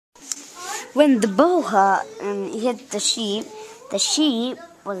when the boa hit the sheep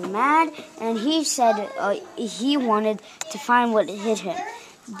was mad, and he said he wanted to find what hit him.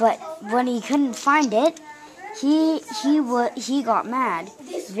 But when he couldn't find it, he got mad,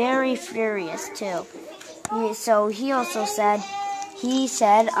 very furious too. So he also said,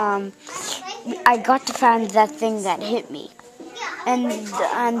 I got to find that thing that hit me. And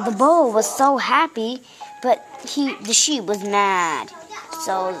the bull was so happy, but the sheep was mad.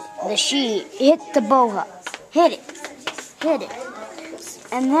 So the sheep hit the boa, hit it.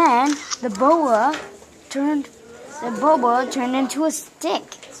 And then the boa turned into a stick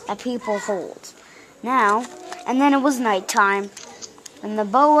that people hold. Now, and then it was nighttime, and the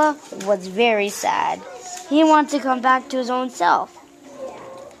boa was very sad. He wanted to come back to his own self.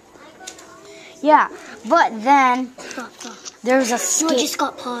 Yeah, but then there's a stick. No, it just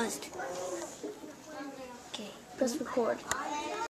got paused. Okay, press record.